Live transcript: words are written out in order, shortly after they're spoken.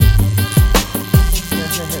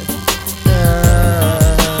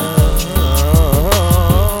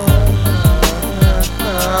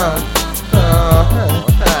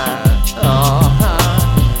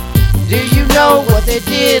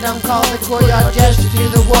I'm called the courtyard jester to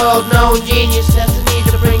the world-known genius. Destiny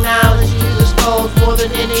to bring knowledge to the skulls, more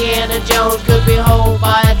than Indiana Jones could behold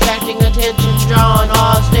by attracting attention, drawing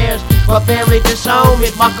all stares. My family disown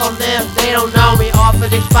me, buck on them, they don't know me.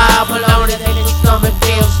 Offered expired baloney, they can stomach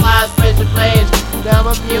feels, slides, prison plays. Now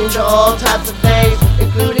I'm immune to all types of things,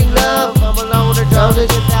 including love. I'm alone or drunk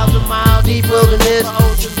in 1,000 mile deep wilderness.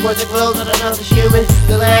 Oceans worth the clothes of another human.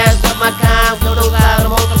 The last of my kind, no desire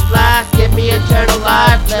to multiply. Give me eternal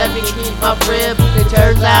life, let me keep my rib. It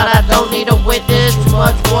turns out I don't need a witness. Too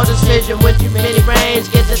much more decision when too many brains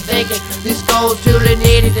get to thinking. These goals truly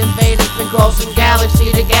needed. Invaders been crossing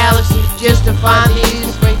galaxy to galaxy just to find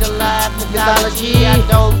these. Bring to life mythology. I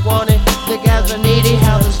don't want it. The guys are needy.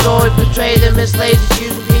 How the story portrays them as slaves,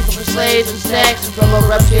 using people for slaves and sex, and from a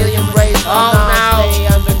reptilian race. Oh, now